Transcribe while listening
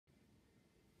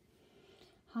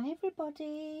Hi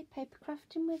everybody, Paper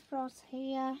Crafting with Ros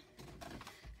here.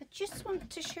 I just want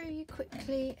to show you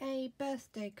quickly a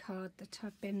birthday card that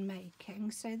I've been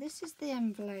making. So this is the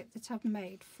envelope that I've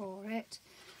made for it.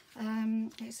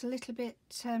 It's a little bit,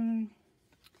 the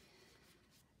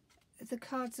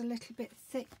card's a little bit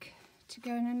thick to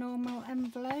go in a normal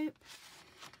envelope.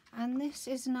 And this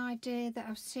is an idea that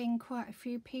I've seen quite a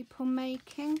few people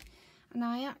making. And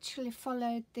I actually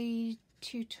followed the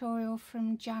tutorial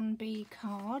from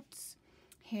Janbcards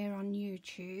here on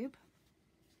YouTube,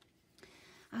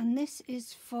 and this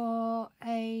is for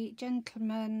a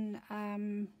gentleman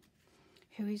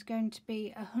who is going to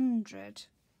be 100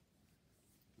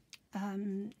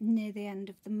 near the end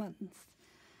of the month,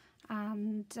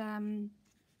 and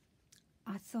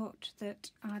I thought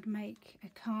that I'd make a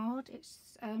card.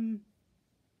 It's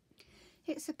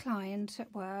a client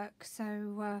at work,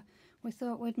 so we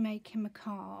thought we'd make him a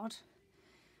card.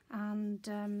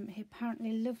 And he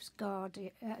apparently loves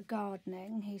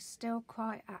gardening. He's still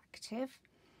quite active,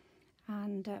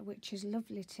 and which is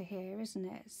lovely to hear, isn't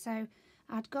it? So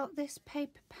I'd got this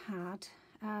paper pad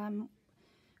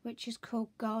which is called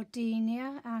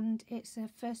Gardenia, and it's a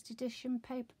first edition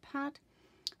paper pad.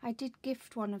 I did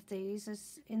gift one of these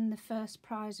as in the first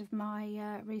prize of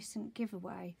my recent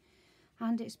giveaway,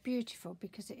 and it's beautiful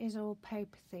because it is all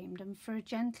paper themed, and for a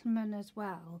gentleman as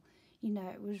well, you know,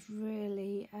 it was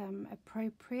really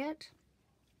appropriate.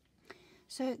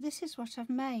 So this is what I've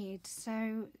made.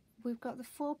 So we've got the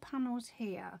 4 panels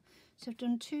here. So I've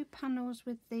done 2 panels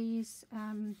with these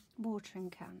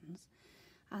watering cans,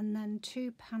 and then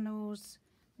 2 panels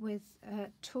with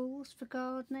tools for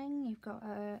gardening. You've got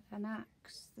an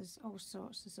axe, there's all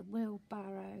sorts, there's a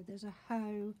wheelbarrow, there's a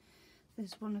hoe,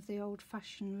 there's one of the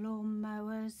old-fashioned lawn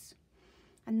mowers,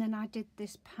 and then I did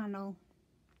this panel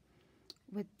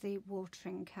with the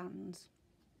watering cans.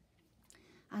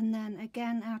 And then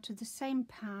again, out of the same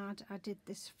pad, I did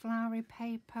this flowery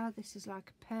paper. This is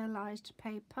like a pearlised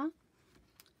paper,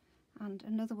 and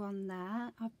another one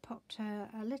there. I've popped a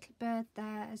little bird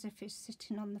there as if it's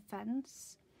sitting on the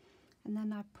fence, and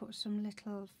then I put some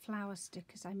little flower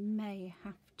stickers. I may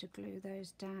have to glue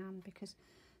those down because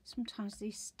sometimes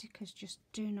these stickers just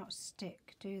do not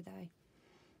stick, do they?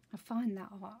 I find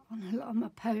that on a lot of my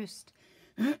posts.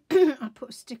 I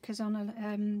put stickers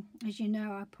on, as you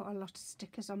know, I put a lot of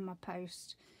stickers on my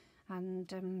post,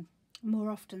 and more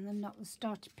often than not they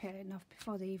start appearing off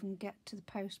before they even get to the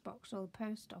post box or the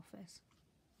post office.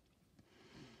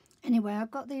 Anyway,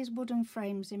 I've got these wooden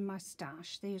frames in my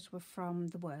stash. These were from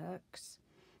the works,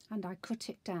 and I cut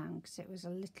it down because it was a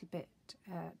little bit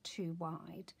too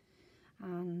wide,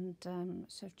 and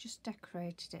so I've just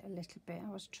decorated it a little bit.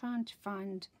 I was trying to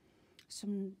find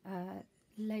some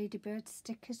ladybird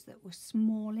stickers that were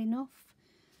small enough,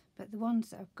 but the ones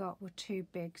that I've got were too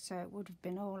big, so it would have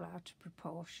been all out of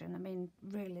proportion. I mean,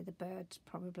 really the bird's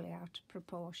probably out of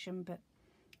proportion, but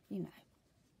you know.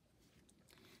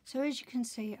 So as you can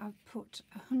see, I've put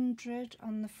 100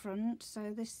 on the front,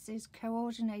 so this is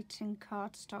coordinating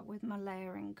cardstock with my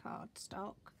layering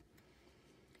cardstock.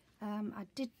 I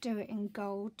did do it in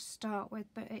gold to start with,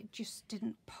 but it just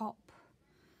didn't pop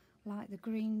like the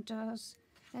green does.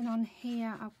 Then on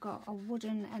here I've got a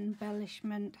wooden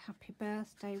embellishment happy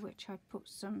birthday, which I put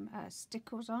some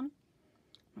stickles on,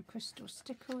 my crystal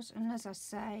stickles, and as I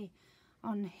say,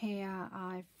 on here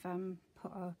I've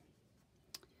put a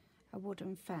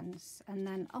wooden fence, and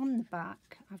then on the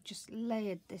back I've just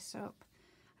layered this up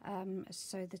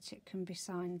so that it can be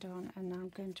signed on, and I'm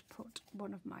going to put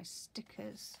one of my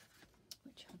stickers,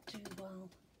 which I'll do well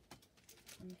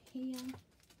on here.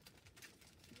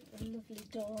 A lovely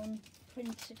Dawn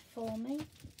printed for me.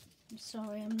 I'm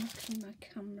sorry, I'm knocking my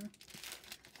camera.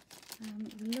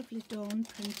 Lovely Dawn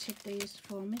printed these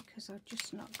for me because I've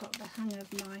just not got the hang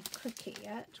of my Cricut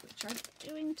yet, which I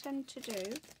do intend to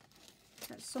do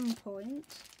at some point.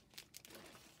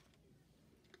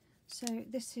 So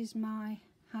this is my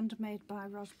Handmade by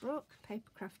Rosbrook,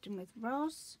 Paper Crafting with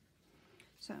Ros.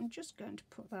 So I'm just going to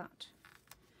put that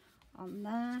on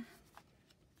there.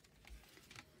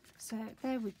 So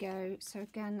there we go. So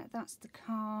again, that's the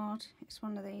card. It's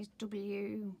one of these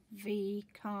WV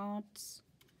cards,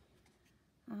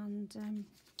 and I'm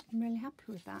really happy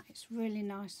with that. It's really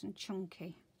nice and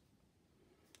chunky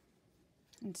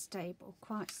and stable,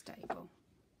 quite stable,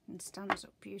 and stands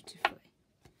up beautifully.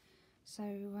 So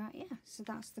yeah, so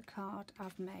that's the card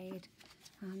I've made,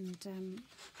 and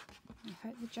I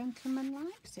hope the gentleman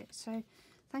likes it. So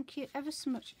thank you ever so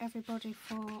much everybody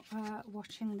for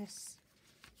watching this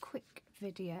quick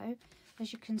video.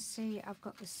 As you can see, I've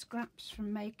got the scraps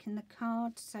from making the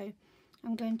card, so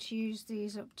I'm going to use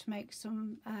these up to make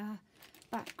some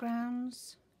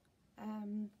backgrounds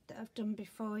that I've done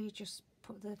before. You just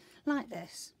put the, like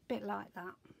this, bit like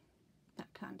that,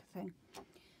 that kind of thing.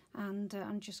 And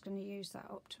I'm just going to use that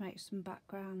up to make some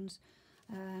backgrounds.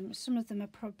 Some of them are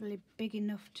probably big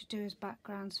enough to do as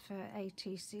backgrounds for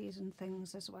ATCs and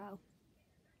things as well.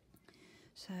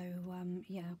 So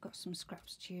yeah, I've got some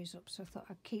scraps to use up, so I thought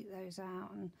I'd keep those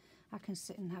out and I can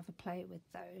sit and have a play with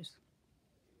those.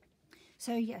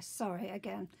 So yes, sorry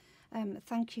again.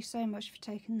 Thank you so much for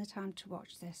taking the time to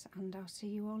watch this, and I'll see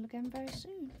you all again very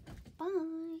soon. Bye.